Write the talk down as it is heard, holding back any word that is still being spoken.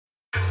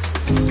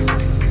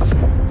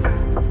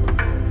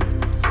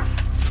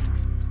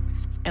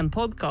en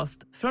podcast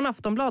från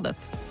Aftonbladet.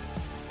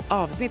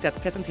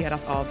 Avsnittet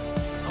presenteras av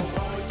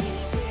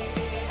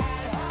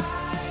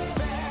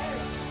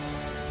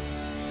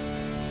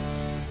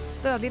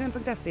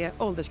Stödlinjen.se,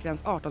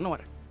 åldersgräns 18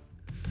 år.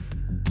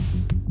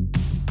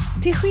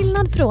 Till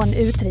skillnad från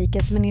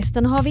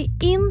utrikesministern har vi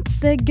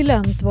inte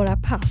glömt våra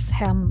pass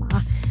hemma.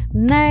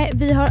 Nej,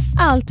 vi har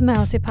allt med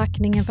oss i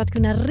packningen för att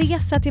kunna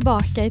resa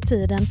tillbaka i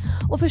tiden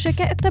och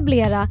försöka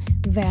etablera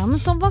vem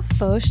som var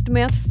först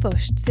med att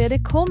först se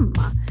det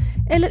komma.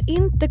 Eller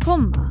inte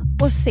komma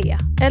och se.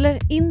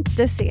 Eller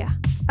inte se.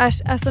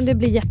 Alltså det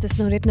blir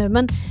jättesnurrigt nu,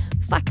 men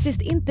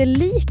faktiskt inte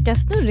lika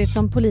snurrigt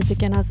som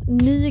politikernas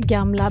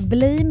nygamla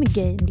blame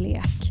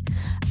game-lek.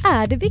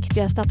 Är det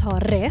viktigast att ha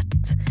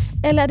rätt?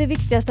 Eller är det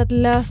viktigast att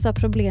lösa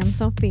problem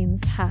som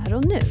finns här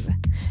och nu?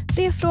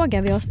 Det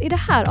frågar vi oss i det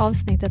här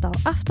avsnittet av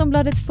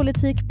Aftonbladets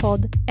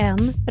politikpodd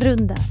En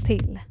runda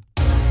till.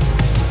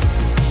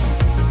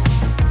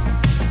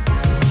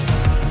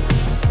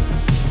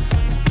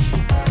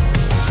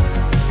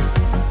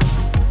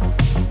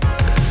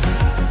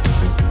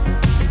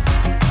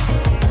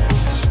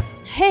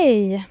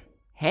 Hej!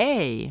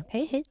 Hej!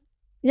 Hej, hej.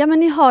 Ja, men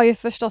ni har ju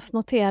förstås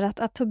noterat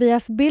att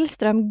Tobias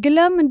Billström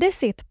glömde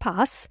sitt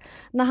pass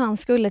när han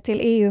skulle till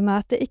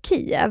EU-möte i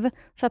Kiev.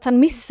 Så att han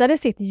missade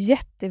sitt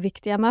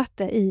jätteviktiga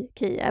möte i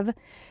Kiev.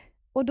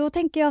 Och då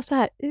tänker jag så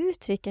här,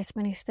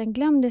 utrikesministern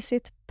glömde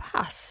sitt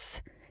pass.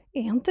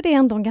 Är inte det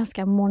ändå en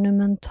ganska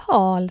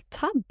monumental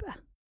tabbe?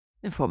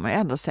 Det får man ju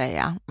ändå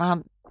säga.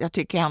 Men jag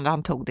tycker ändå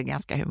han tog det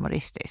ganska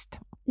humoristiskt.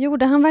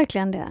 Gjorde han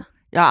verkligen det?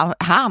 Ja,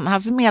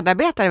 hans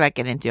medarbetare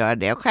verkar inte göra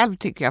det. Och själv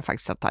tycker jag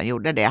faktiskt att han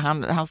gjorde det.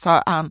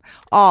 Han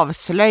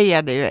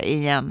avslöjade ju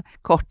i en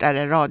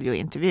kortare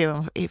radiointervju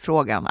i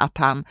frågan att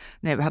han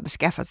nu hade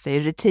skaffat sig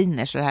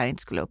rutiner så det här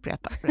inte skulle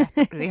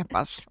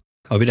upprepas.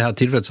 Ja, vid det här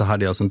tillfället så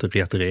hade jag alltså inte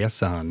rätt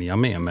resehandlingar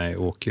med mig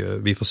och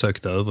vi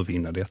försökte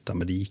övervinna detta,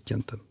 men det gick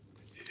inte.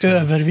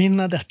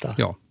 Övervinna detta?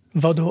 Ja.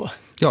 Vad då?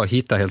 Ja,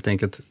 hitta helt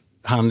enkelt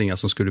handlingar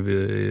som skulle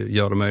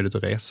göra det möjligt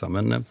att resa,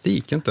 men det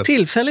gick inte.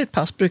 Tillfälligt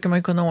pass brukar man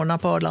ju kunna ordna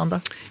på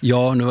Arlanda.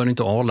 Ja, nu var det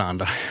inte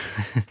Arlanda.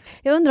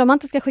 Jag undrar om man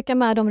inte ska skicka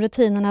med de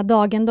rutinerna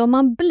dagen då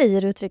man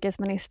blir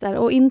utrikesminister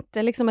och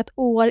inte liksom ett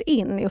år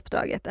in i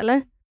uppdraget,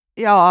 eller?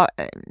 Ja,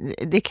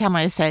 det kan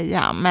man ju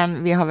säga,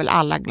 men vi har väl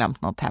alla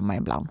glömt något hemma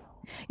ibland.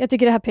 Jag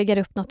tycker det här piggar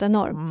upp något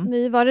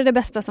enormt. Var det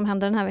bästa som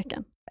hände den här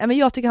veckan? Ja, men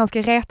jag tycker han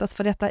ska rätas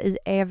för detta i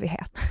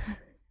evighet.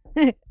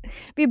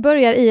 Vi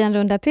börjar i en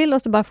runda till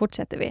och så bara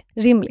fortsätter vi.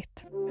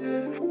 Rimligt.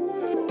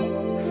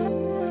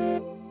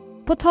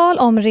 På tal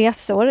om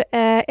resor,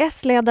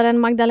 S-ledaren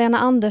Magdalena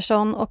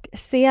Andersson och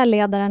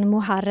C-ledaren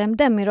Muharrem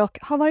Demirok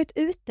har varit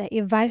ute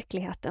i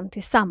verkligheten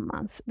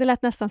tillsammans. Det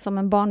lät nästan som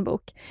en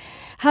barnbok.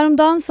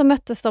 Häromdagen så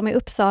möttes de i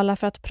Uppsala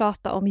för att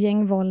prata om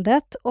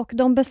gängvåldet och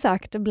de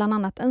besökte bland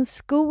annat en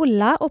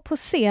skola och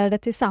poserade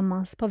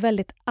tillsammans på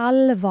väldigt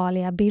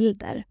allvarliga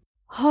bilder.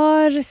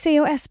 Har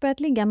C och S börjat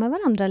ligga med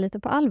varandra lite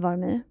på allvar,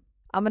 My?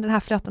 Ja, men den här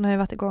flörten har ju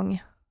varit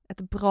igång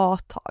ett bra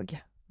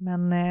tag.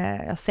 Men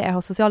jag ser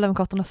hur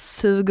Socialdemokraterna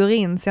suger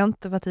in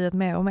Centerpartiet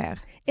mer och mer.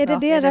 Är det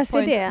deras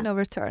idé? Point of no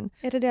return.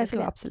 Är det deras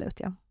idé? Absolut,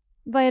 ja.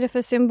 Vad är det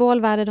för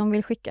symbolvärde de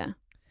vill skicka?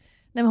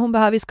 Nej, men hon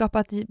behöver ju skapa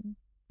ett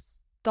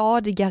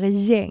stadigare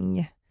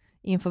gäng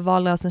inför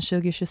valrörelsen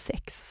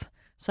 2026.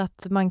 Så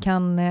att man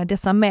kan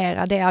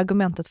desarmera det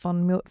argumentet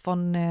från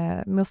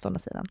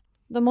motståndarsidan.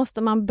 Då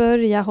måste man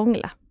börja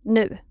hångla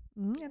nu.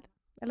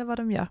 Eller vad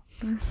de gör.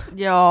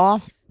 Ja,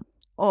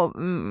 och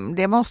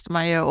det måste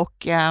man ju.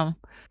 Och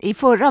i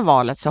förra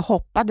valet så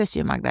hoppades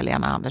ju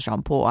Magdalena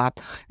Andersson på att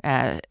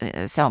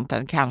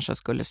Centern kanske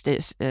skulle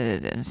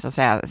så att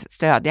säga,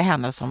 stödja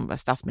henne som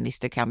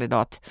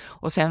statsministerkandidat.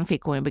 Och sen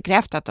fick hon ju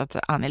bekräftat att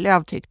Annie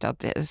Lööf tyckte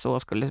att så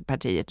skulle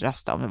partiet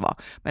rösta om det var.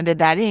 Men det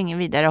där är ingen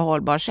vidare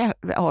hållbart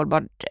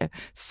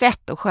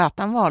sätt att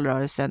sköta en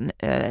valrörelse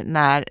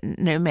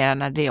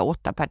när det är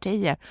 8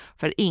 partier.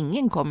 För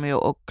ingen kommer ju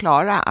att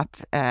klara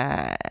att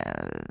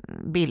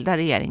bilda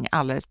regering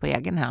alldeles på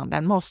egen hand.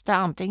 Den måste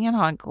antingen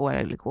ha en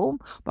koalition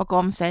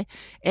bakom sig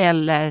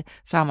eller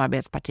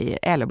samarbetspartier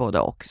eller både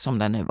och som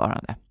den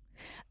nuvarande.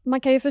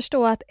 Man kan ju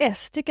förstå att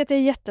S tycker att det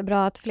är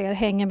jättebra att fler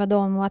hänger med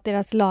dem och att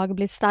deras lag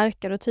blir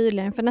starkare och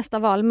tydligare inför nästa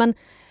val, men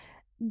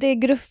det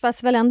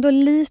gruffas väl ändå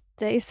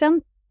lite i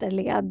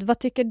centerled. Vad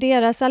tycker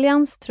deras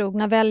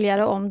allianstrogna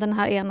väljare om den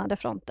här enade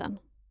fronten?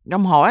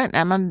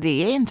 Men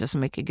det är inte så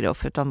mycket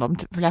gruff utan de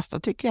flesta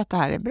tycker att det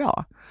här är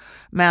bra.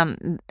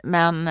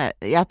 Men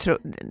jag tror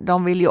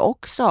de vill ju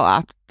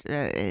också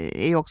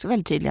är ju också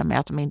väldigt tydliga med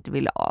att de inte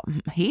vill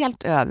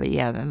helt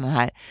överge den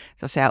här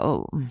så att säga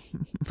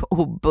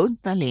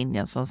obundna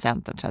linjen som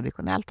Centern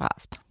traditionellt har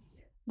haft.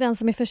 Den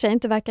som i och för sig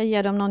inte verkar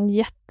ge dem någon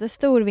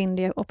jättestor vind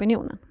i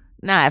opinionen.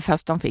 Nej,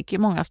 fast de fick ju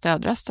många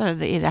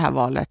stödröstare i det här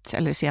valet,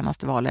 eller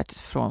senaste valet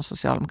från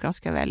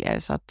socialdemokratiska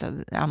väljare, så att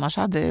annars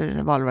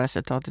hade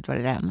valresultatet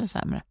varit ännu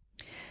sämre.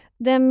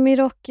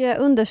 Demirok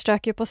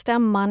underströk ju på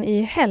stämman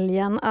i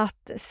helgen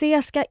att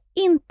C ska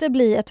inte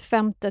bli ett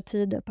 5:e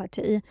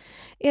Tidöparti.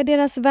 Är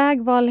deras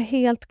vägval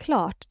helt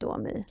klart då,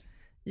 My?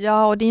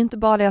 Ja, och det är inte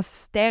bara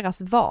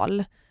deras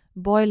val.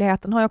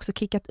 Borgerligheten har ju också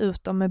kickat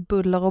ut dem med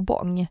buller och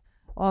bång.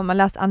 Och om man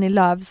läst Annie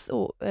Lööfs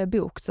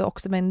bok så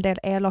också med en del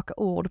elaka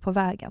ord på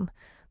vägen.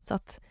 Så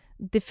att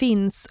det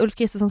finns, Ulf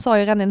Kristersson sa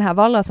ju redan i den här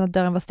valrörelsen att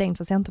dörren var stängd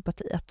för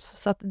Centerpartiet.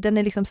 Så att den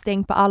är liksom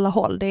stängd på alla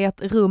håll. Det är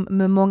ett rum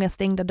med många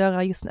stängda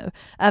dörrar just nu.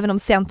 Även om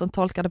Centern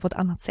tolkar det på ett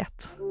annat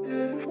sätt.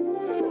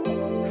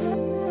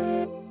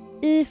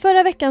 I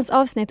förra veckans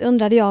avsnitt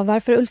undrade jag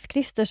varför Ulf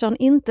Kristersson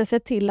inte ser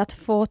till att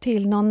få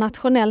till någon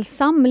nationell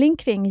samling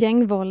kring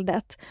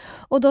gängvåldet.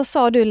 Och då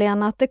sa du,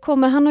 Lena, att det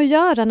kommer han att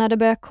göra när det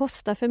börjar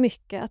kosta för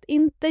mycket att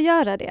inte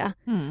göra det.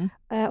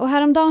 Och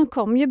häromdagen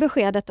kom ju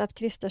beskedet att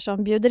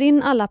Kristersson bjuder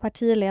in alla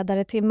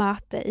partiledare till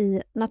möte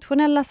i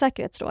Nationella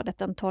säkerhetsrådet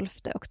den 12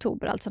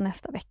 oktober, alltså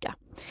nästa vecka.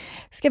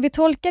 Ska vi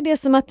tolka det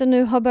som att det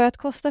nu har börjat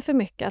kosta för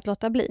mycket att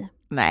låta bli?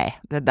 Nej,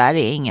 det där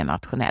är ingen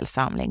nationell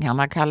samling. Han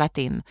har kallat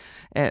in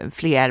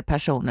fler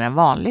personer än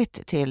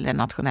vanligt till det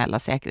nationella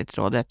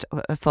säkerhetsrådet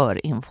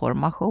för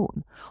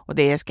information. Och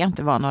det ska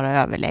inte vara några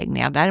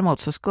överläggningar. Däremot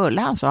så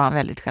skulle han, så han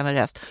väldigt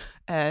generöst,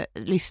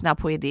 lyssna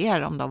på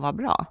idéer om de var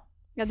bra.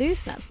 Ja, det är ju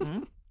snällt.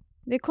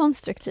 Det är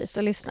konstruktivt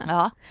att lyssna.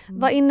 Ja.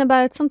 Vad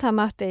innebär ett sånt här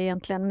möte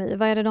egentligen, My?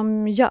 Vad är det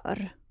de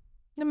gör?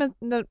 Nej, men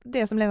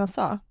det som Lena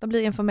sa, de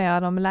blir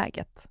informerade om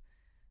läget.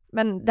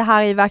 Men det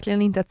här är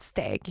verkligen inte ett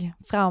steg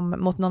fram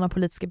mot några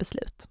politiska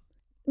beslut.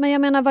 Men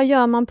jag menar, vad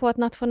gör man på ett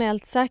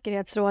nationellt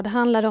säkerhetsråd?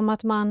 Handlar det om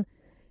att man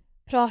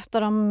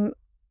pratar om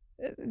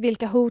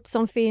vilka hot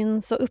som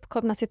finns och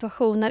uppkomna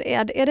situationer?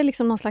 Är det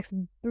liksom någon slags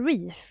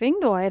briefing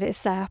då? Är det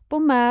Säpo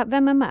med?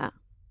 Vem är med?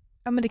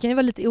 Ja, men det kan ju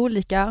vara lite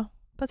olika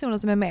personer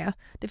som är med.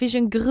 Det finns ju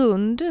en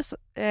grund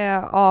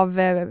av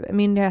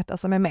myndigheter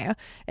som är med.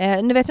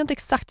 Nu vet jag inte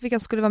exakt vilka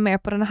som skulle vara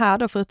med på den här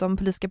då, förutom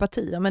politiska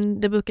partier,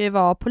 men det brukar ju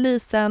vara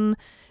polisen,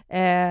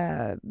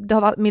 det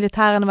har varit,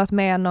 militären har varit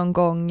med någon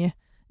gång.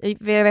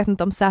 Jag vet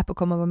inte om Säpo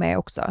kommer att vara med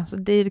också. Så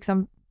det är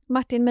liksom...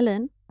 Martin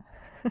Mellin.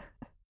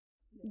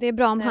 Det är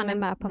bra om han är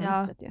med på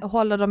mötet. Och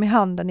håller dem i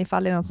handen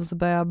ifall det är någon som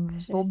börjar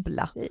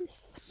wobbla.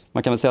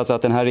 Man kan väl säga så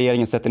att den här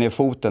regeringen sätter ner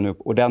foten upp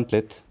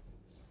ordentligt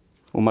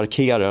och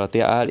markerar att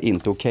det är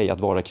inte okej att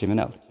vara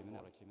kriminell.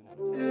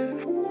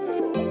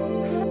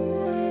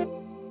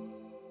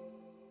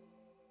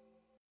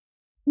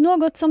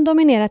 Något som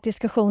dominerat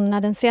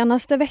diskussionerna den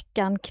senaste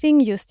veckan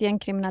kring just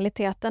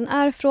gängkriminaliteten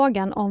är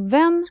frågan om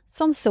vem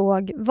som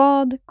såg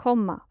vad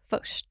komma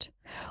först.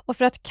 Och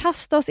för att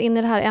kasta oss in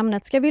i det här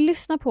ämnet ska vi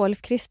lyssna på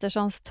Ulf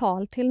Kristerssons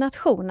tal till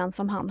nationen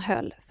som han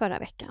höll förra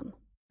veckan.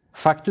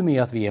 Faktum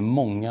är att vi är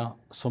många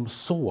som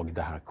såg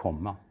det här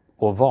komma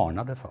och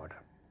varnade för det.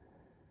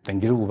 Den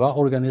grova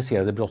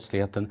organiserade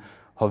brottsligheten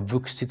har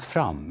vuxit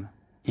fram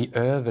i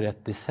över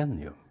ett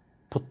decennium.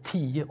 På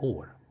 10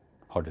 år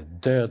har det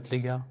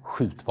dödliga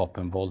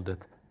skjutvapenvåldet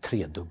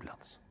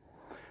tredubblats.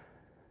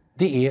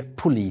 Det är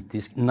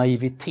politisk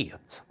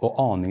naivitet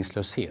och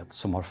aningslöshet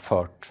som har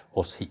fört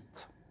oss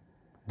hit.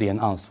 Det är en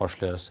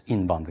ansvarslös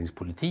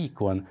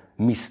invandringspolitik och en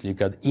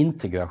misslyckad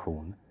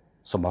integration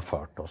som har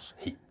fört oss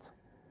hit.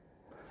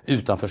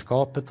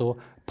 Utanförskapet och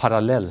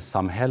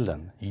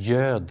parallellsamhällen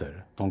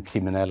göder de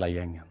kriminella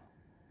gängen.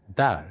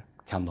 Där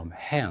kan de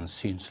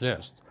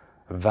hänsynslöst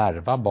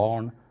värva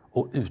barn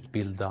och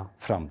utbilda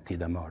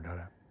framtida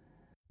mördare.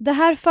 Det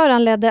här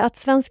föranledde att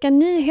Svenska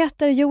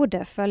nyheter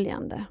gjorde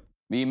följande.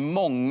 Vi är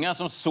många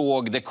som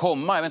såg det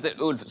komma. Jag vet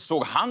inte, Ulf,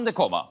 såg han det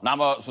komma? När han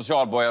var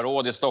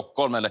socialborgarråd i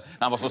Stockholm eller när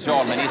han var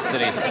socialminister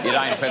i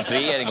Reinfeldts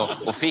regering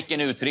och fick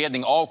en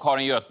utredning av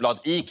Karin Götblad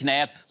i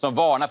knät som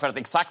varnar för att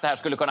exakt det här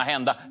skulle kunna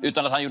hända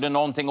utan att han gjorde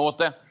någonting åt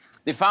det.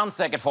 Det fanns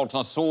säkert folk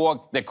som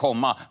såg det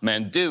komma,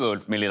 men du,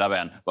 Ulf, min lilla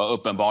vän, var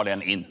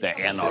uppenbarligen inte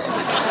en av dem.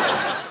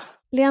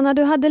 Lena,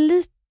 du hade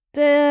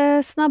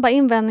lite snabba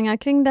invändningar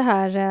kring det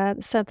här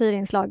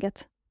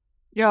satirinslaget.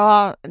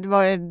 Ja, det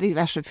var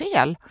diverse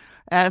fel.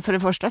 För det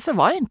första så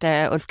var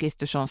inte Ulf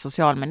Kristersson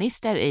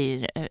socialminister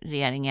i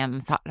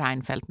regeringen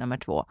Reinfeldt nummer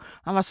 2.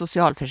 Han var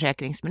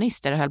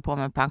socialförsäkringsminister och höll på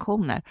med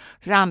pensioner.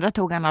 För det andra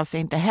tog han alltså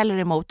inte heller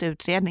emot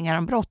utredningar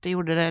om brott. Det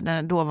gjorde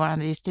den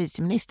dåvarande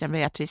justitieministern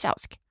Beatrice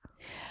Ask.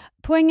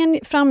 Poängen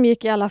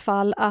framgick i alla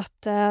fall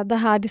att det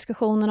här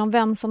diskussionen om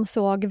vem som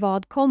såg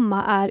vad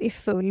komma är i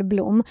full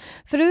blom.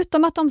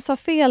 Förutom att de sa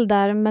fel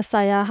där,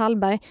 Messiah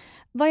Hallberg,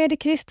 vad är det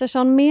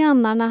Kristersson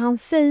menar när han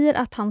säger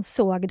att han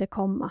såg det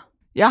komma?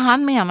 Ja,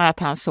 han menar att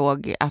han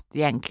såg att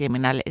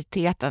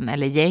gängkriminaliteten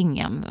eller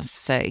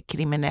gängens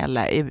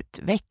kriminella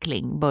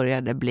utveckling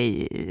började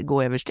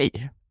gå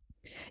överstyr.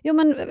 Jo,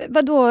 men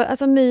vadå?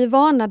 Alltså My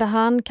varnade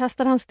han,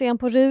 kastade han sten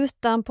på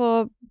rutan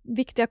på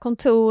viktiga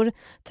kontor,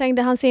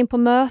 trängde han sig in på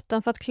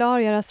möten för att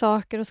klargöra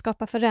saker och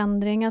skapa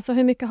förändring. Alltså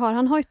hur mycket har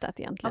han hojtat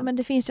egentligen? Ja, men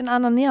det finns ju en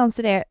annan nyans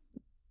i det.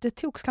 Det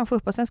togs kanske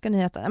upp på Svenska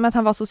nyheter, men att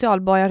han var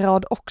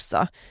socialborgarråd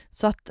också.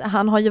 Så att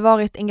han har ju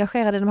varit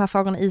engagerad i de här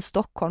frågorna i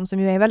Stockholm som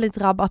ju är väldigt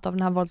drabbat av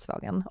den här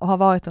våldsvågen och har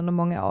varit under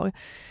många år.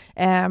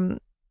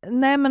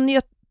 Nej, men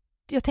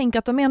jag tänker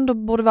att de ändå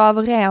borde vara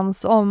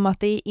överens om att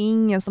det är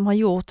ingen som har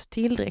gjort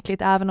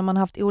tillräckligt, även om man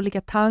haft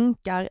olika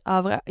tankar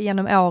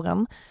genom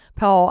åren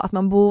på att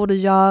man borde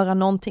göra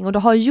någonting. Och det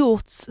har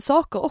gjorts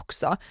saker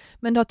också,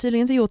 men det har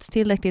tydligen inte gjorts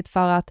tillräckligt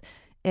för att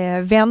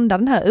vända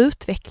den här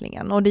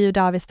utvecklingen, och det är ju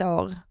där vi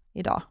står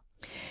idag.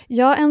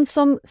 Ja, en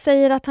som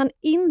säger att han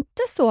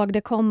inte såg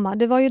det komma,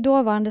 det var ju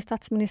dåvarande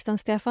statsministern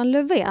Stefan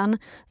Löfven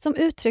som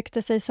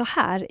uttryckte sig så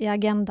här i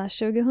Agenda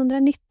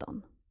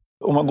 2019.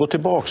 Om man går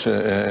tillbaka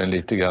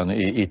lite grann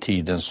i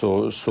tiden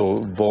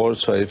så var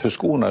Sverige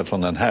förskonade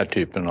från den här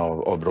typen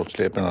av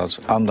brottslighet. Medan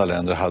andra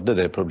länder hade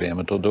det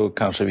problemet, och då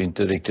kanske vi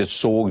inte riktigt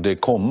såg det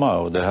komma,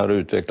 och det här har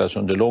utvecklats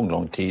under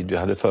lång tid. Vi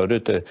hade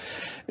förut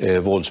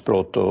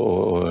våldsbrott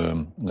och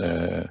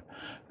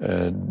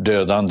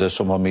dödande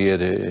som var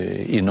mer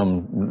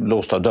inom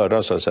låsta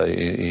dörrar så att säga,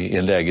 i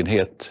en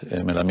lägenhet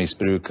mellan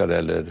missbrukare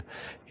eller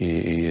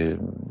i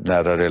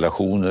nära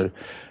relationer.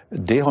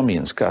 Det har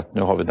minskat.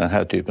 Nu har vi den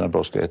här typen av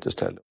brottslighet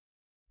istället.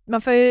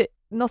 Man får ju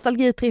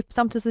nostalgitripp,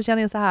 samtidigt så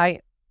känner jag så här,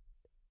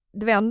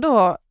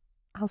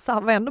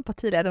 han var ändå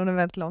partiledare under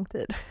väldigt lång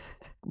tid.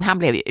 Han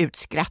blev ju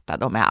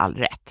utskrattad och med all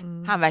rätt.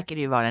 Han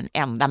verkade ju vara den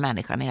enda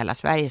människan i hela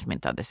Sverige som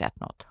inte hade sett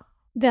något.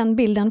 Den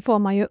bilden får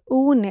man ju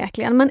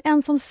onekligen, men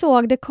en som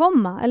såg det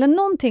komma, eller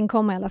någonting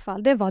komma i alla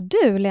fall, det var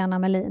du, Lena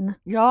Mellin.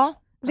 Ja,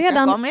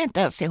 jag kommer inte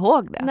ens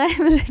ihåg det. Nej,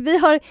 men vi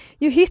har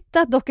ju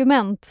hittat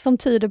dokument som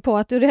tyder på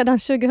att du redan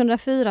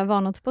 2004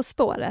 var något på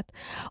spåret.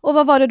 Och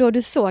vad var det då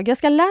du såg? Jag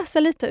ska läsa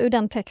lite ur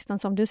den texten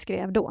som du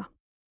skrev då.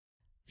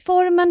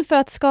 Formen för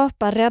att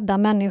skapa rädda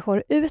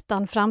människor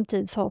utan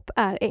framtidshopp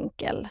är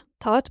enkel.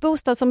 Ta ett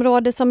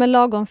bostadsområde som är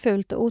lagom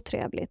fult och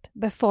otrevligt.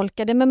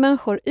 Befolka det med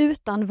människor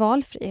utan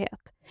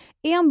valfrihet.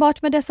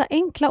 Enbart med dessa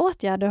enkla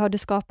åtgärder har du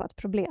skapat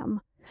problem.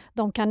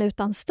 De kan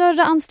utan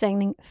större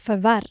ansträngning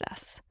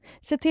förvärras.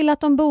 Se till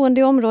att de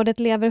boende i området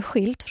lever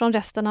skilt från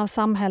resten av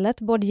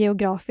samhället, både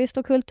geografiskt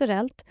och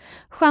kulturellt.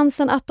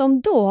 Chansen att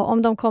de då,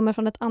 om de kommer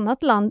från ett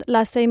annat land,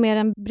 lär sig mer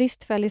än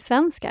bristfällig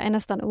svenska är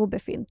nästan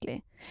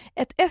obefintlig.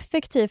 Ett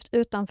effektivt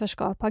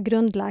utanförskap har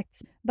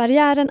grundlagts.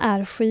 Barriären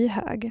är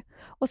skyhög.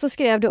 Och så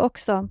skrev du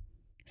också: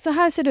 så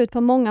här ser det ut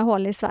på många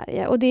håll i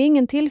Sverige, och det är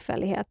ingen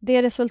tillfällighet. Det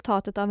är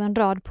resultatet av en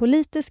rad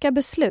politiska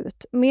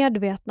beslut,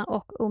 medvetna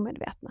och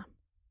omedvetna.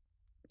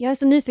 Jag är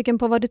så nyfiken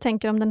på vad du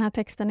tänker om den här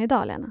texten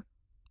idag, Lena.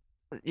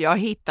 Jag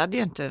hittade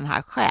ju inte den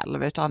här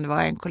själv, utan det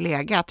var en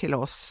kollega till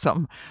oss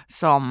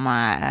som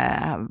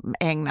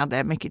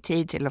ägnade mycket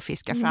tid till att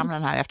fiska fram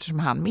den här, eftersom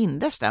han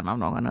mindes den av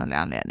någon underlig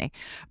anledning.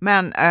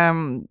 Men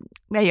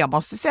jag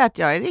måste säga att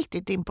jag är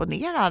riktigt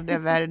imponerad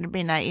över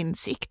mina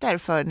insikter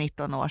för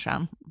 19 år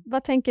sedan.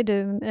 Vad tänker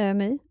du,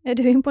 My? Är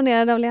du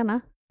imponerad av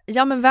Lena?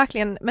 Ja, men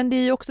verkligen. Men det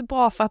är ju också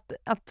bra för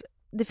att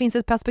det finns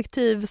ett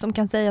perspektiv som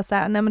kan säga så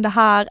här: nej, men det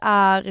här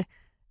är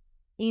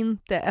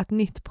inte ett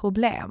nytt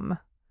problem.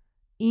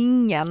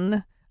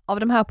 Ingen av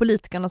de här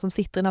politikerna som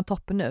sitter i den här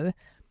toppen nu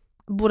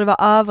borde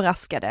vara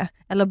överraskade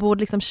eller borde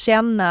liksom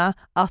känna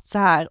att så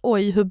här,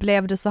 oj, hur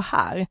blev det så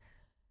här?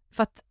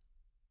 För att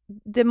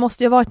det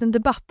måste ju ha varit en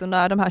debatt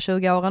under de här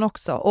 20 åren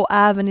också, och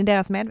även i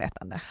deras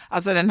medvetande.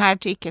 Alltså den här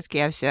artikeln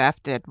skrevs ju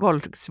efter ett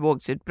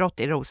våldsvågsutbrott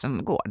i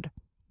Rosengård.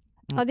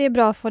 Ja, det är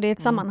bra att få det i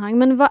ett sammanhang.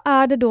 Men vad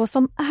är det då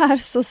som är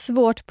så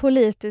svårt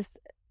politiskt?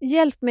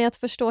 Hjälp mig att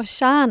förstå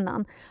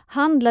kärnan.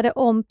 Handlar det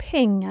om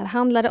pengar?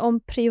 Handlar det om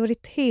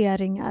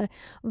prioriteringar?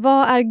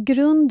 Vad är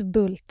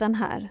grundbulten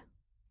här?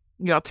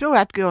 Jag tror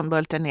att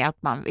grundbulten är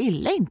att man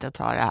ville inte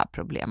ta det här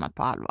problemet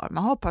på allvar.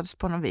 Man hoppades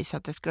på något vis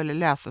att det skulle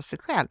lösa sig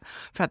själv.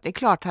 För att det är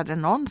klart, hade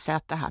någon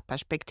sett det här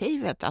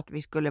perspektivet att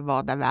vi skulle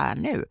vara där vi är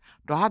nu,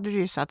 då hade det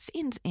ju satts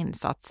in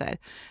insatser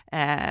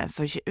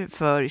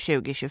för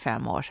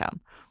 20-25 år sedan.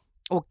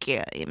 Och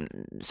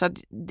så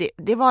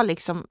det var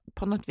liksom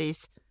på något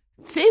vis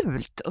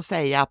fult att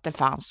säga att det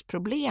fanns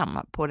problem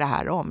på det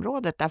här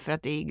området, därför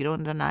att det i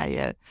grunden är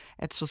ju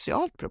ett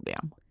socialt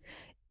problem.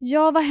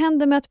 Ja, vad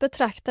händer med att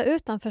betrakta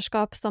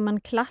utanförskap som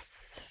en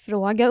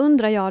klassfråga,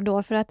 undrar jag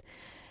då, för att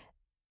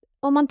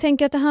om man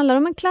tänker att det handlar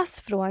om en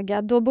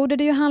klassfråga, då borde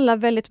det ju handla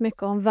väldigt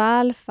mycket om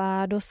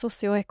välfärd och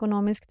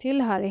socioekonomisk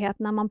tillhörighet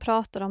när man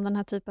pratar om den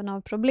här typen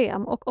av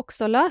problem, och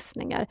också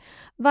lösningar.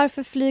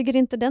 Varför flyger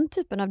inte den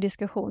typen av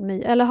diskussion,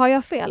 My? Eller har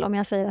jag fel om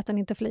jag säger att den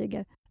inte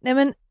flyger? Nej,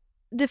 men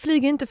det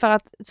flyger inte för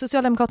att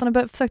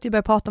Socialdemokraterna försökte ju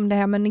börja prata om det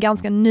här, men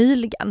ganska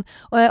nyligen.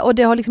 Och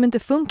det har liksom inte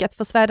funkat,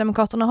 för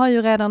Sverigedemokraterna har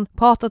ju redan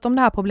pratat om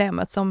det här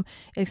problemet som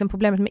är liksom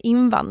problemet med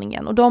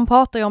invandringen. Och de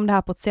pratar ju om det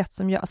här på ett sätt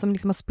som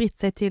liksom har spritt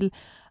sig till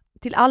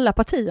alla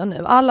partier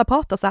nu. Alla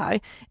pratar så här.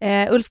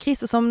 Ulf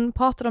Kristersson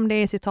pratade om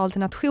det i sitt tal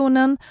till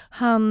Nationen.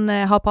 Han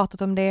har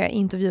pratat om det i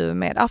intervju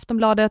med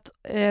Aftonbladet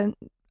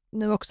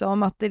nu också,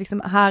 om att det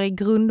liksom här är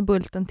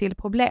grundbulten till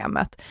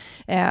problemet.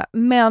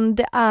 Men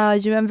det är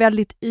ju en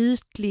väldigt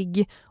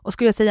ytlig och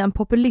skulle jag säga en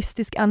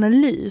populistisk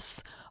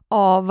analys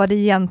av vad det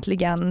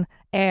egentligen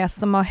är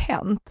som har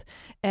hänt.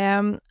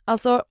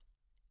 Alltså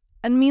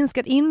en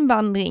minskad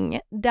invandring,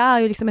 det är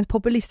ju liksom ett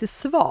populistiskt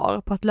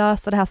svar på att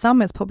lösa det här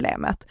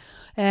samhällsproblemet.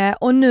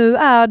 Och nu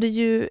är det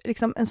ju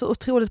liksom en så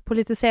otroligt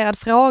politiserad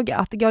fråga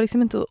att det går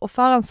liksom inte att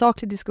föra en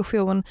saklig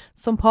diskussion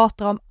som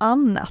pratar om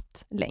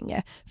annat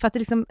längre. För att det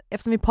liksom,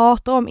 eftersom vi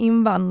pratar om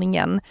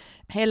invandringen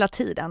hela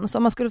tiden, så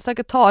om man skulle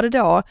försöka ta det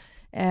då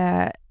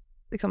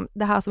liksom,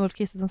 det här som Ulf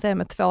Kristersson säger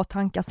med 2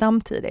 tankar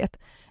samtidigt.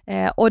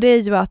 Och det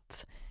är ju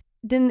att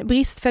den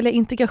bristfälliga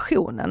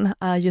integrationen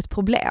är ju ett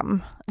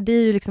problem. Det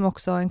är ju liksom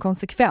också en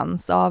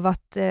konsekvens av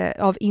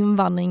av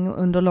invandring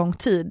under lång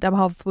tid där man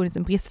har funnits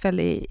en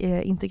bristfällig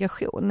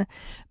integration.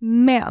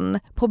 Men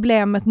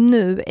problemet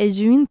nu är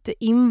ju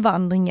inte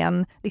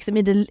invandringen liksom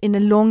i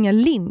den långa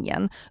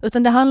linjen,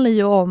 utan det handlar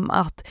ju om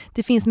att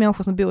det finns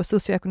människor som bor i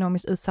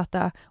socioekonomiskt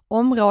utsatta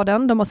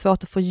områden. De har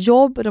svårt att få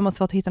jobb, de har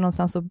svårt att hitta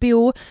någonstans att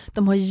bo,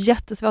 de har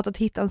jättesvårt att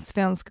hitta en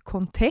svensk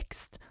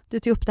kontext. Du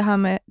tog upp det här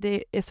med,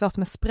 det är svårt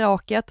med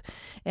språket.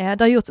 Det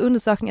har gjorts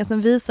undersökningar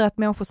som visar att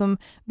människor som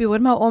bor i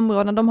de här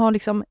områdena, de har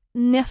liksom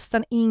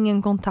nästan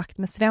ingen kontakt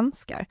med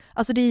svenskar.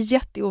 Alltså det är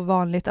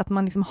jätteovanligt att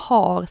man liksom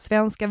har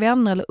svenska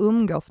vänner eller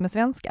umgås med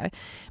svenskar.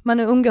 Man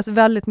umgås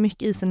väldigt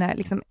mycket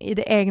i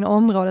det egna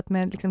området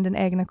med liksom den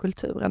egna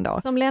kulturen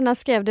då. Som Lena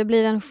skrev, det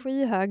blir en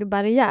skyhög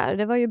barriär.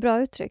 Det var ju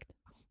bra uttryckt.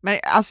 Men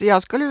alltså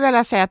jag skulle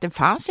vilja säga att det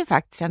fanns ju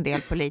faktiskt en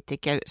del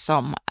politiker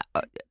som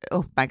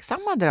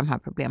uppmärksammade de här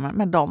problemen,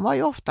 men de var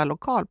ju ofta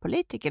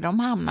lokalpolitiker.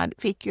 De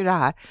fick ju det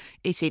här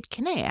i sitt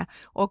knä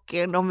och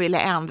de ville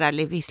ändra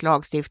viss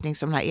lagstiftning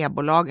som den här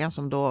e-bolagen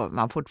som då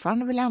man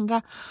fortfarande vill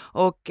ändra,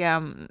 och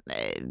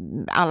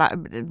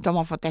de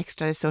har fått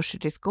extra resurser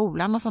till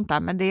skolan och sånt där,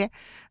 men det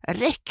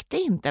räckte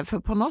inte, för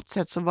på något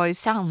sätt så var ju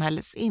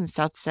samhällets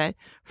insatser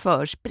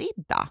för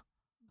spridda.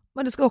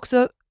 Men det ska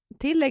också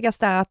tilläggas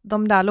där att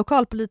de där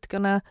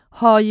lokalpolitikerna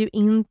har ju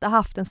inte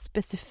haft en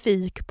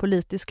specifik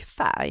politisk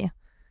färg.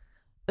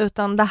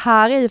 Utan det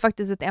här är ju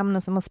faktiskt ett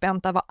ämne som har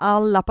spänt över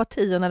alla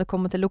partier när det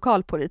kommer till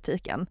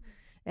lokalpolitiken.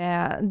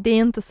 Det är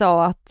inte så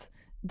att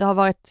det har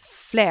varit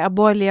fler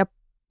borgerliga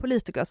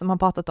politiker som har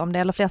pratat om det,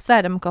 eller fler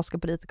sverigedemokratiska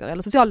politiker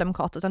eller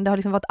socialdemokrater, utan det har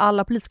liksom varit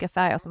alla politiska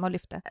färger som har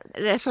lyft det.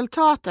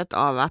 Resultatet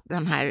av att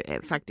den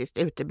här faktiskt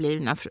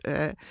uteblivna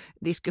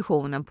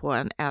diskussionen på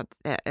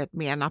ett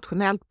mer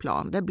nationellt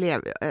plan, det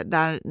blev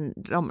där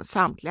de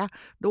samtliga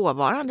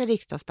dåvarande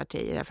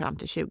riksdagspartier fram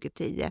till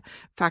 2010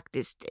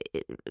 faktiskt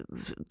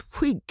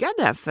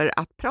skyggade för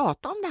att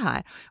prata om det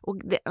här, och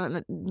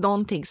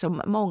någonting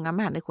som många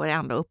människor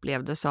ändå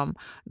upplevde som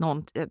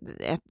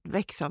ett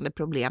växande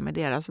problem i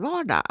deras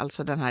vardag,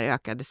 alltså den här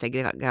ökade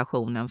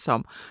segregationen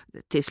som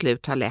till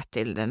slut har lett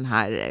till den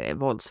här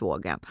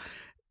våldsvågen.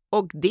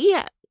 Och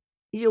det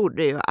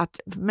gjorde ju att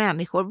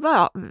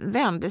människor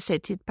vände sig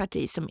till ett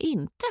parti som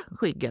inte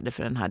skyggade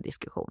för den här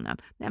diskussionen,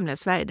 nämligen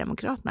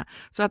Sverigedemokraterna.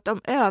 Så att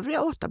de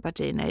övriga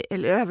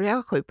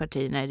 7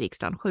 partierna i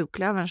riksdagen,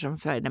 sjuklövern som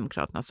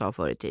Sverigedemokraterna sa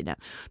förr i tiden,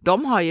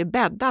 de har ju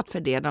bäddat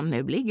för det de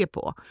nu ligger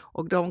på.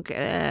 Och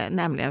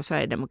nämligen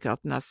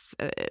Sverigedemokraternas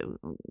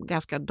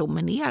ganska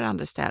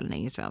dominerande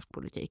ställning i svensk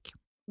politik.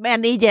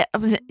 Men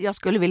jag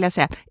skulle vilja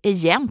säga att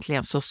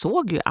egentligen så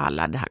såg ju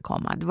alla det här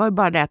komma. Det var ju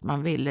bara det att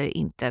man ville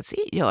inte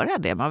göra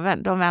det.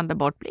 De vände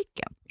bort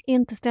blicken.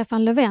 Inte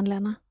Stefan Löfven,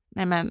 Lena.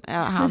 Nej, men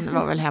han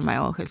var väl hemma i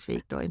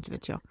Örnsköldsvik då, inte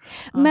vet jag.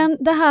 Ja. Men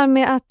det här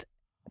med att,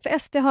 för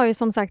SD har ju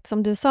som sagt,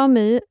 som du sa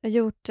My,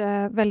 gjort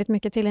väldigt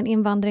mycket till en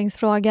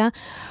invandringsfråga.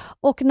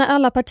 Och när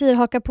alla partier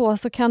hakar på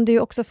så kan det ju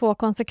också få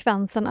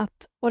konsekvensen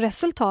och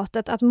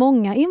resultatet att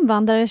många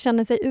invandrare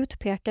känner sig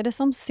utpekade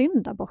som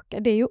syndabockar.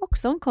 Det är ju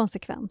också en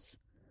konsekvens.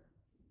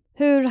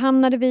 Hur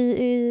hamnade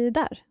vi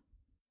där?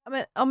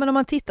 Men om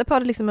man tittar på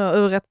det liksom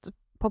ur ett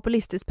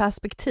populistiskt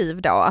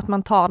perspektiv då, att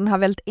man tar den här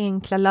väldigt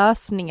enkla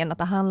lösningen att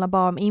det handlar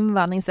bara om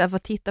invandring istället för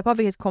att titta på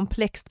vilket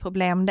komplext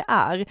problem det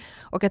är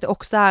och att det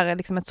också är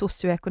liksom ett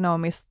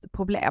socioekonomiskt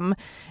problem.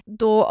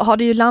 Då har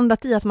det ju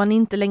landat i att man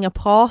inte längre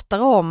pratar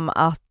om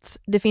att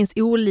det finns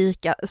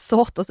olika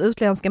sorters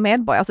utländska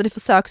medborgare. Alltså det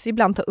försöks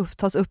ibland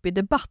tas upp i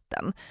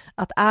debatten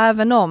att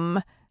även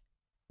om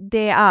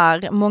det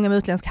är många med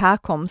utländsk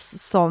härkomst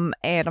som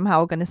är de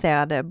här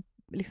organiserade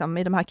liksom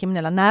i de här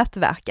kriminella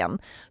nätverken,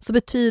 så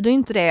betyder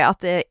inte det att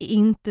det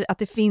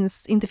inte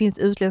finns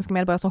utländska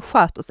medborgare som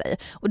sköter sig.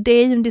 Och det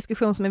är ju en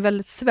diskussion som är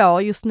väldigt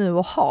svår just nu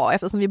att ha,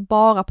 eftersom vi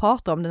bara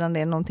pratar om det när det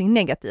är någonting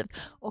negativt.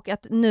 Och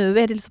att nu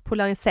är det så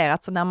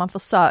polariserat, så när man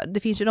det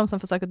finns ju de som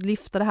försöker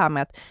lyfta det här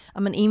med att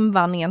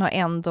invandringen har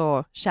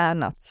ändå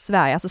tjänat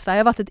Sverige. Alltså Sverige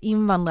har varit ett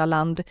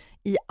invandrarland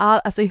i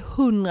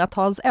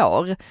hundratals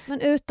år.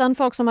 Men utan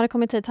folk som hade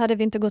kommit hit hade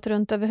vi inte gått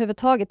runt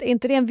överhuvudtaget. Är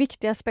inte det en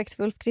viktig aspekt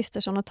för Ulf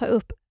Kristersson att ta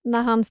upp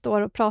när han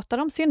står och pratar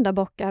om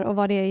syndabockar och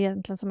vad det är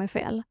egentligen som är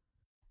fel?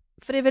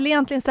 För det är väl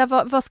egentligen så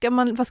här,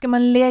 vad ska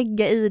man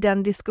lägga i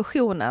den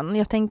diskussionen?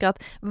 Jag tänker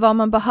att vad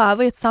man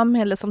behöver är ett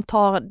samhälle som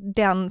tar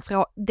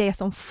det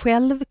som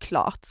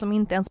självklart, som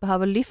inte ens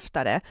behöver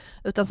lyfta det,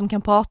 utan som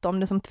kan prata om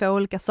det som 2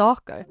 olika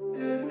saker.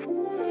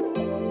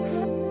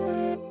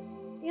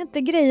 Är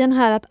inte grejen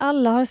här att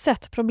alla har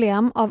sett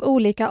problem av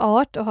olika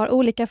art och har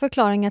olika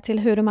förklaringar till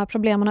hur de här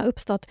problemen har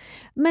uppstått,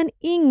 men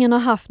ingen har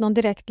haft någon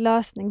direkt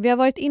lösning? Vi har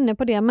varit inne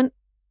på det, men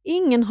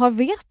ingen har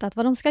vetat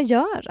vad de ska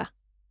göra.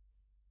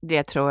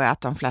 Det tror jag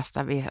att de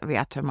flesta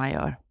vet hur man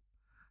gör.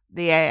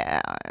 Det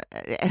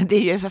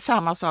är ju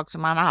samma sak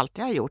som man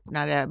alltid har gjort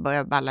när det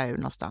börjar balla ur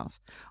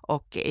någonstans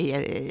och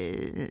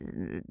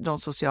de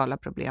sociala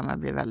problemen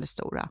blir väldigt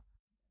stora.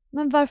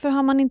 Men varför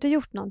har man inte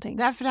gjort någonting?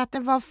 Därför att det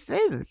var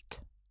fult.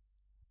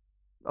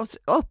 Och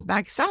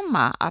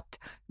uppmärksamma att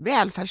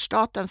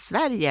välfärdsstaten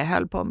Sverige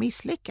höll på att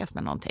misslyckas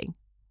med någonting.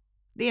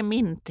 Det är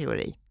min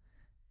teori.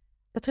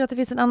 Jag tror att det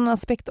finns en annan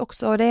aspekt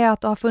också, och det är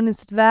att det har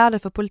funnits ett värde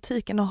för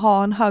politiken att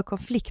ha en hög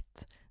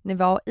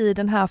konfliktnivå i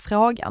den här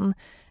frågan.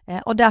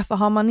 Och därför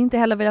har man inte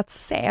heller velat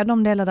se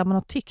de delar där man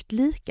har tyckt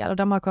lika och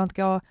där man har kunnat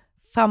gå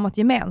framåt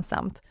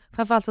gemensamt.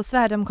 Framförallt för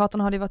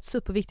Sverigedemokraterna har det varit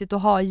superviktigt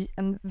att ha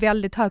en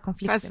väldigt hög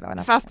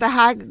konfliktnivå. Fast det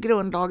här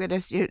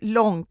grundlagades ju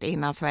långt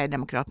innan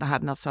Sverigedemokraterna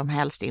hade något som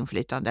helst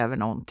inflytande över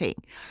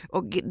någonting.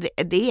 Och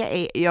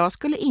jag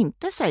skulle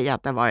inte säga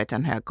att det har varit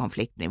en hög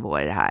konfliktnivå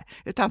i det här,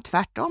 utan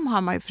tvärtom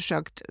har man ju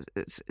försökt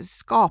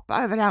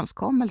skapa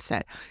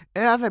överenskommelser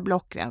över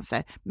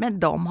blockgränser, men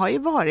de har ju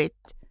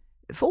varit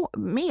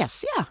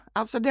mesiga.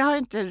 Alltså det har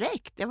inte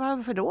räckt, det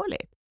var för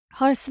dåligt.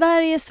 Har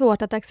Sverige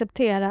svårt att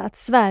acceptera att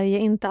Sverige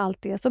inte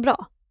alltid är så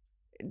bra?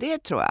 Det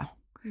tror jag.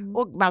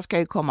 Och man ska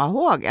ju komma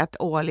ihåg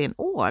att all in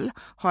all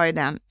har ju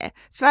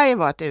Sverige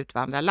var ett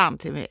utvandrarland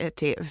till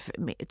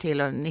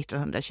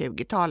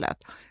 1920-talet.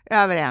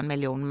 Över 1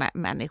 miljon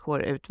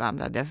människor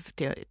utvandrade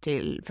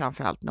till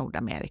framförallt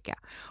Nordamerika.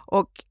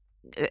 Och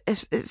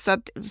så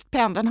att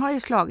pendeln har ju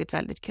slagit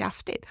väldigt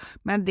kraftigt.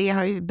 Men det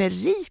har ju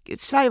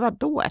Sverige var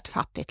då ett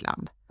fattigt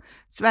land.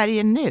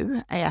 Sverige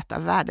nu är ett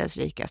av världens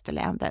rikaste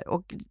länder,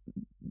 och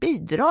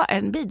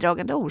en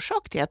bidragande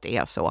orsak till att det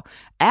är så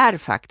är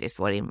faktiskt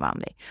vår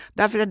invandring.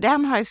 Därför att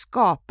den har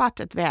skapat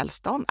ett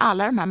välstånd.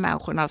 Alla de här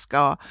människorna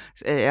ska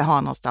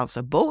ha någonstans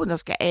att bo, de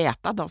ska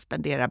äta, de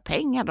spenderar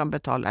pengar, de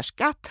betalar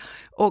skatt,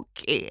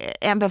 och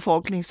en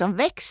befolkning som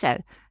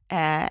växer,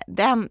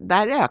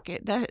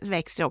 där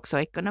växer också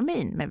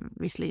ekonomin, med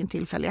visserligen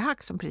tillfälliga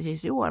hack som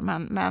precis i år,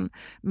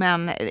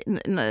 men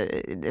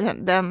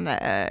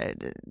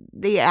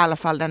det är i alla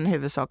fall den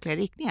huvudsakliga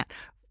riktningen.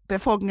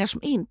 Befolkningar som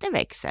inte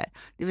växer,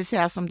 det vill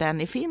säga som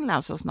den i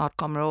Finland som snart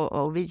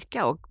kommer att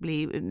vika och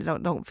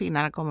de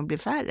finnarna kommer att bli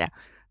färre,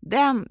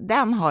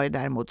 den har ju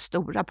däremot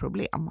stora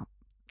problem,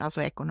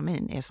 alltså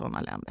ekonomin i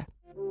sådana länder.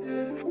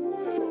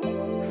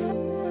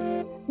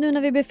 Nu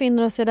när vi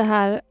befinner oss i det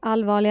här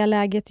allvarliga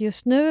läget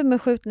just nu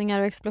med skjutningar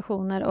och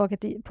explosioner och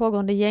ett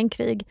pågående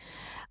gängkrig,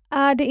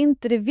 är det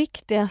inte det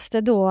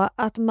viktigaste då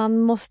att man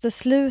måste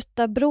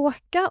sluta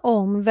bråka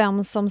om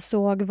vem som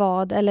såg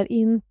vad eller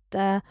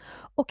inte,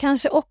 och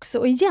kanske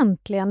också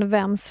egentligen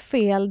vems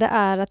fel det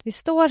är att vi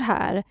står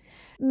här?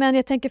 Men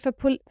jag tänker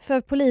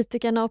för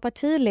politikerna och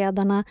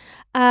partiledarna,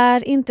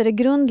 är inte det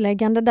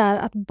grundläggande där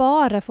att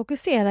bara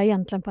fokusera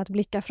egentligen på att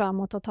blicka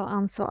framåt och ta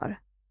ansvar?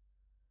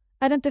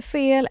 Är det inte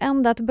fel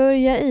ända att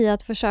börja i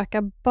att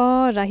försöka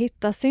bara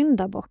hitta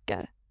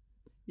syndabockar?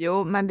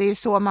 Jo, men det är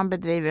så man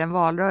bedriver en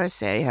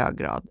valrörelse i hög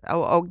grad.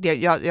 Och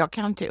jag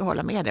kan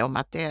hålla med dig om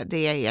att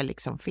det är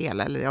liksom fel,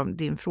 eller om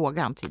din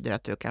fråga antyder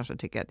att du kanske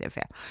tycker att det är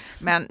fel.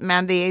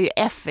 Men det är ju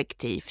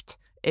effektivt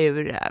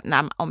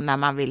när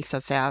man vill så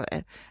att säga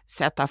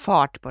sätta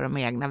fart på de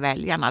egna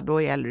väljarna.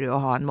 Då gäller det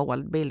att ha en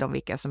målbild om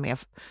vilka som är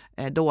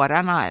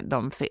dårarna,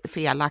 de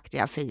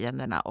felaktiga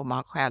fienderna, och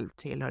man själv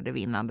tillhör det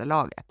vinnande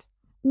laget.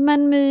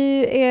 Men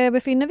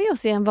befinner vi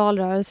oss i en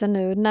valrörelse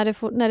nu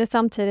när det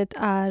samtidigt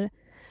är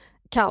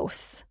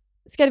kaos?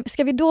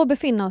 Ska vi då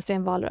befinna oss i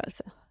en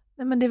valrörelse?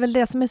 Nej, men det är väl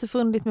det som är så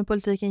förunderligt med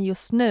politiken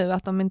just nu,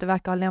 att de inte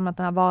verkar ha lämnat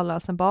den här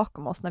valrörelsen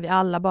bakom oss när vi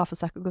alla bara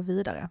försöker gå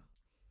vidare.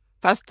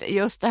 Fast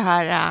just det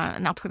här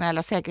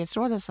nationella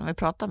säkerhetsrådet som vi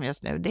pratar om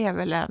just nu, det är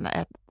väl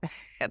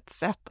ett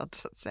sätt att,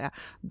 så att säga,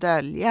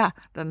 dölja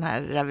den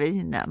här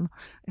ravinen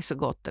så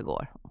gott det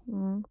går.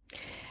 Mm.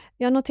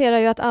 Jag noterar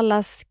ju att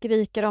alla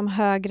skriker om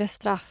högre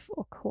straff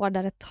och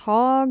hårdare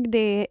tag.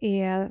 Det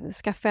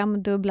ska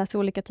 5-dubblas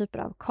olika typer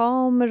av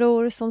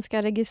kameror som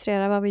ska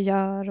registrera vad vi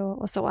gör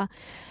och så.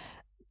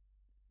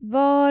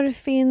 Var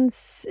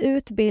finns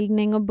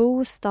utbildning och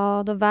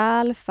bostad och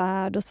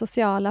välfärd och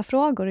sociala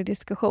frågor i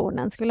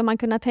diskussionen? Skulle man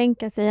kunna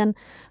tänka sig en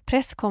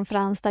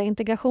presskonferens där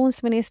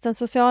integrationsministern,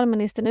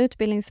 socialministern,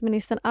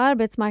 utbildningsministern,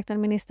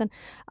 arbetsmarknadsministern,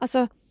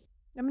 alltså...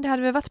 Ja, men det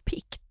hade väl varit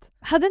pikt.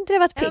 Hade inte det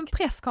varit pikt? En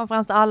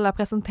presskonferens där alla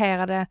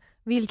presenterade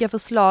vilka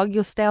förslag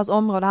just deras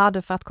område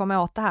hade för att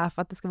komma åt det här,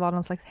 för att det ska vara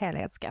någon slags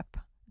helhetsgrepp.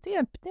 Det är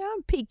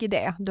en pigg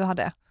idé du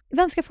hade.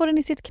 Vem ska få den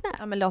i sitt knä?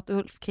 Ja, men låt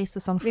Ulf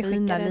Kristersson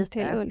fina lite.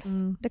 Till Ulf.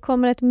 Det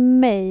kommer ett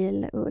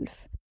mejl,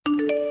 Ulf.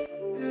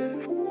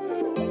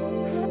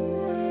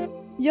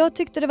 Jag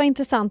tyckte det var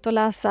intressant att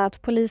läsa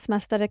att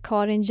polismästare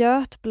Karin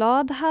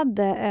Götblad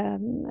hade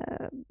en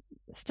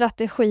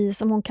strategi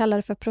som hon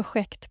kallade för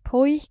projekt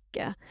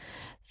pojke,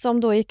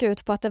 som då gick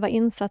ut på att det var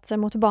insatser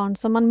mot barn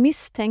som man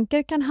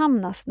misstänker kan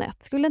hamna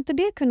snett. Skulle inte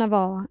det kunna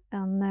vara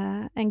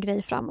en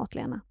grej framåt,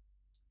 Lena?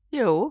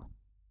 Jo.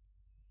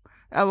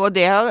 Och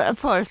det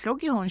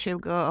föreslog ju hon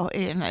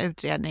i en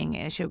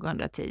utredning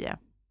 2010.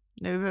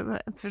 Nu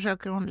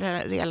försöker hon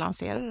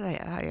relansera det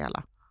här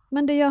hela.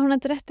 Men det gör hon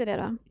inte rätt i det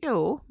då?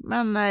 Jo,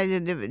 men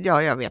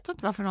jag vet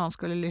inte varför någon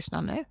skulle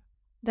lyssna nu.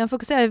 Den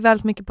fokuserar ju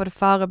väldigt mycket på det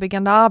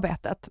förebyggande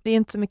arbetet. Det är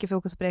inte så mycket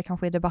fokus på det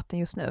kanske i debatten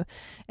just nu.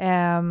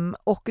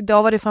 Och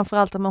då var det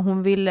framförallt att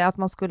hon ville att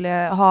man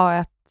skulle ha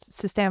ett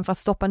system för att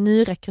stoppa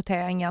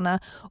nyrekryteringarna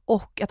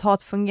och att ha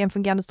en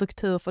fungerande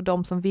struktur för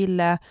de som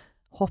ville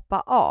hoppa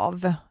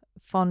av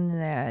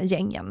från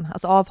gängen,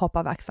 alltså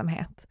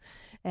avhopparverksamhet.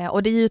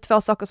 Och det är ju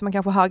 2 saker som man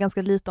kanske hör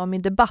ganska lite om i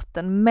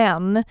debatten,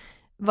 men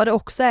vad det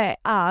också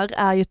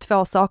är ju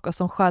 2 saker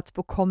som sköts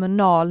på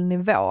kommunal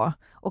nivå.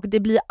 Och det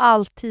blir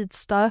alltid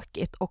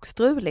stökigt och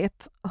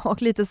struligt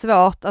och lite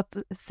svårt att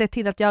se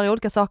till att göra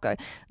olika saker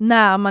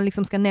när man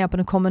liksom ska ner på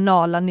den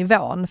kommunala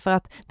nivån, för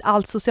att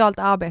allt socialt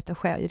arbete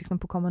sker ju liksom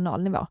på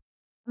kommunal nivå.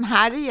 Den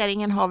här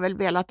regeringen har väl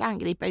velat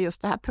angripa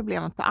just det här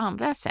problemet på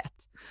andra sätt.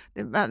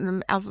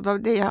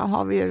 Det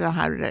har vi ju den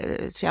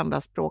här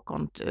kända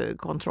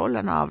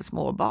språkkontrollen av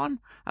småbarn,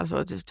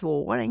 alltså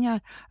 2-åringar.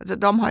 Alltså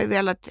de har ju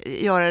velat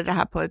göra det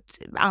här på ett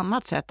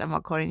annat sätt än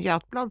vad Karin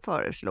Götblad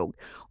föreslog.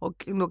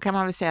 Och då kan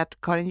man väl säga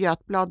att Karin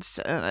Götblads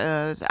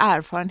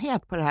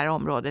erfarenhet på det här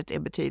området är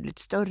betydligt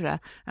större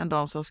än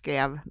de som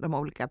skrev de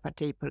olika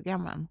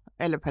partiprogrammen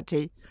eller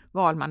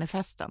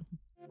partivalmanifesten.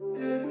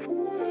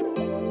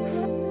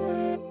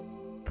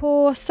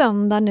 På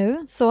söndag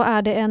nu så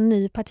är det en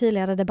ny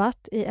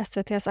partiledardebatt i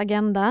SVT:s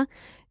agenda.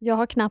 Jag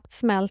har knappt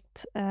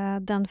smält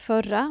den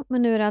förra,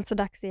 men nu är det alltså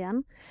dags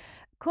igen.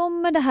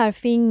 Kommer det här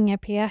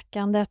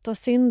fingerpekandet och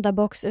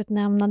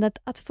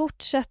syndabocksutnämnandet att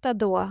fortsätta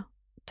då,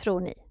 tror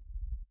ni?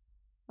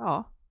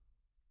 Ja.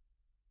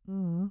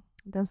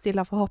 Den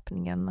stilla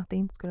förhoppningen att det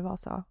inte skulle vara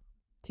så.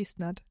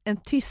 Tystnad. En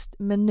tyst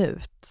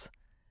minut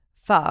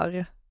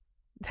för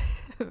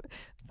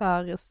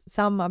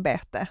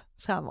samarbete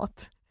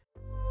framåt.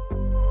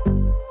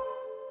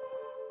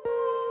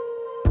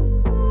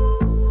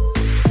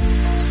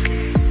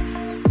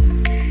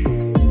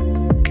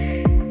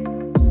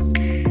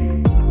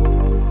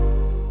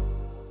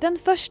 Den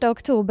 1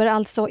 oktober,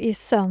 alltså i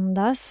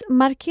söndags,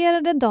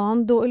 markerade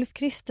dagen då Ulf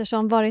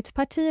Kristersson varit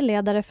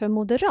partiledare för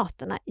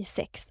Moderaterna i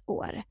 6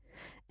 år.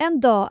 En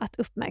dag att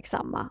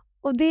uppmärksamma.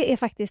 Och det är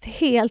faktiskt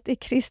helt i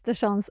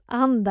Kristerssons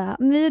anda.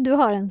 My, du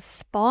har en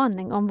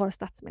spaning om vår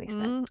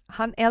statsminister.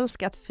 Han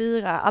älskar att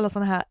fira alla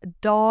sådana här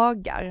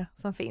dagar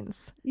som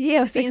finns.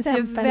 Ge oss det finns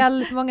exempel. Ju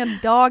väldigt många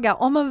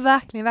dagar om man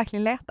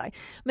verkligen letar.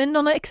 Men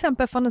några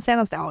exempel från det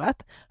senaste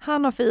året.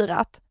 Han har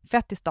firat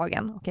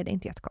fettisdagen, okej, det är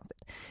inte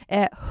jättekonstigt.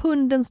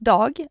 Hundens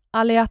dag,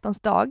 alla hjärtans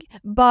dag,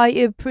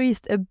 buy a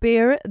priest a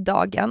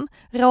beer-dagen,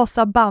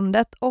 rosa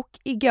bandet och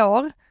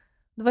igår,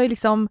 det var ju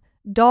liksom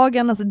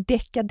dagarnas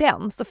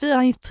dekadens. Då firar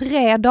han ju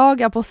 3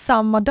 dagar på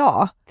samma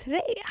dag.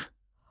 3?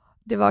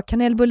 Det var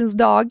kanelbullens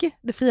dag,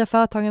 det fria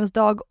företagandets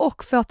dag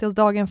och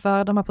 40-årsdagen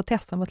för de här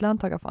protesterna mot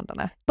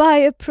löntagarfonderna.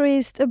 Buy a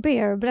priest a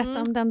beer,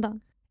 berätta om den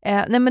dagen.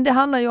 Nej, men det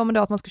handlar ju om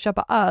då att man ska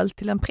köpa öl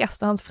till en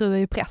präst och hans fru är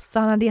ju präst, så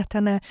han hade gett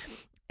henne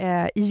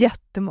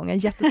jättemånga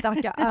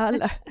jättestarka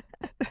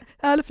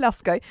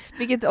ölflaskor,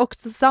 vilket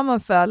också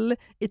sammanföll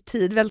i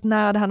tid väldigt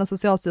nära det här när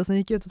Socialstyrelsen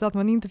gick ut och sa att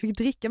man inte fick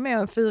dricka mer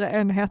än 4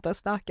 enheter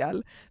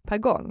starköl per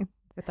gång.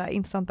 Det är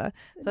intressant där.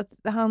 Så att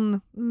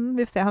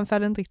vi får se, han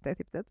följde inte riktigt det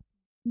tipset.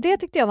 Det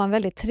tyckte jag var en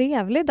väldigt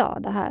trevlig dag,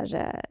 det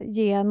här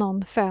ge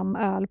någon 5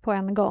 öl på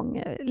en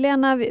gång.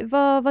 Lena,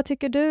 vad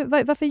tycker du?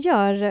 Varför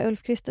gör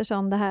Ulf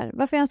Kristersson det här?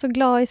 Varför är han så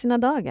glad i sina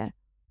dagar?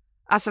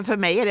 Alltså för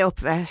mig är det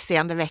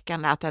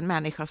uppseendeväckande att en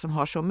människa som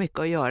har så mycket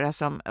att göra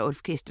som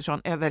Ulf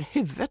Kristersson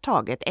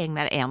överhuvudtaget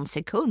ägnar 1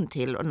 sekund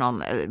till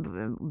någon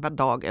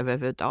dag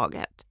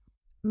överhuvudtaget.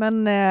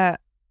 Men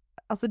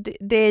alltså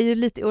det är ju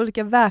lite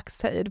olika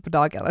verkshöjd på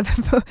dagarna.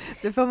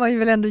 Det får man ju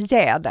väl ändå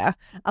ge det.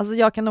 Alltså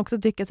jag kan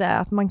också tycka så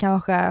här att man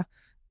kanske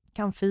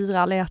kan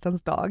fira alla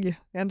hjärtans dag.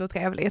 Det är ändå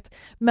trevligt.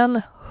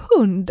 Men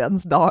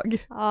hundens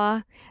dag.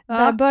 Ja,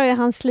 där börjar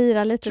han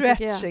slira lite, tycker jag.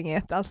 Stretching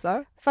it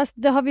alltså. Fast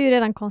det har vi ju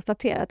redan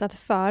konstaterat att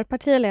för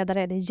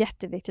partiledare är det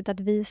jätteviktigt att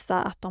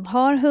visa att de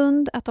har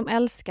hund, att de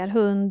älskar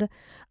hund,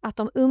 att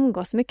de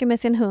umgås mycket med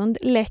sin hund.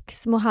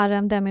 Lex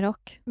Muharrem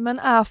Demirok. Men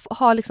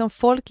har liksom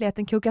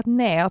folkligheten kokat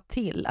ner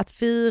till att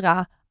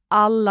fira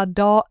alla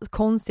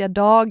konstiga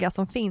dagar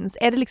som finns?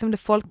 Är det liksom det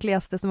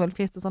folkligaste som Ulf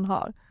Kristersson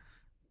har?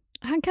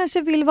 Han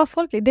kanske vill vara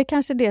folklig. Det är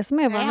kanske det som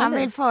är vår analys. Han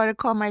vill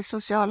förekomma i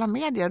sociala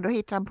medier. Då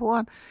hittar han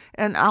på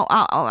en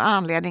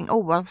anledning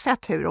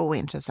oavsett hur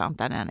ointressant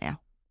den än är.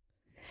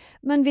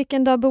 Men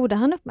vilken dag borde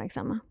han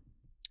uppmärksamma?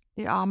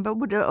 Ja, han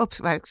borde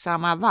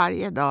uppmärksamma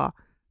varje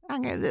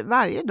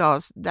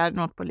dag där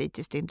något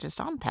politiskt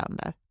intressant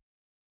händer.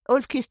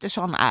 Ulf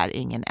Kristersson är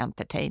ingen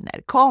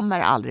entertainer. Kommer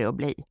aldrig att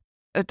bli.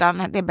 Utan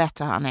det är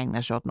bättre att han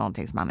ägnar sig åt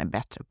någonting som han är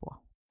bättre på.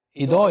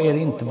 Idag är det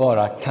inte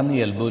bara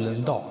kanelbullens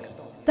dag.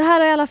 Det här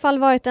har i alla fall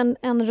varit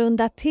en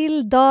runda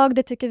till dag.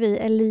 Det tycker vi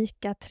är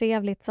lika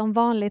trevligt som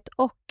vanligt.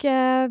 Och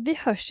vi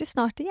hörs ju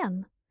snart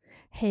igen.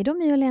 Hej då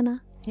My och Lena.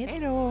 Hej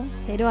då.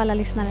 Hej då alla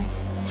lyssnare.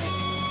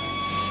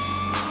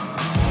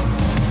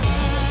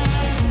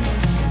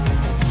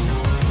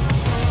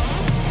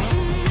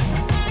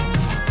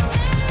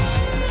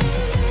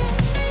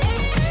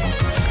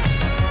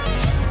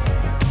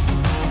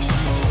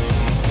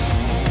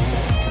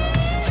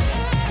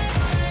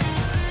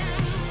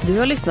 Du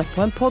har lyssnat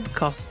på en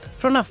podcast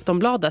från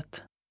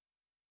Aftonbladet.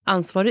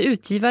 Ansvarig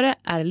utgivare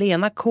är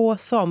Lena K.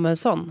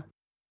 Samuelsson.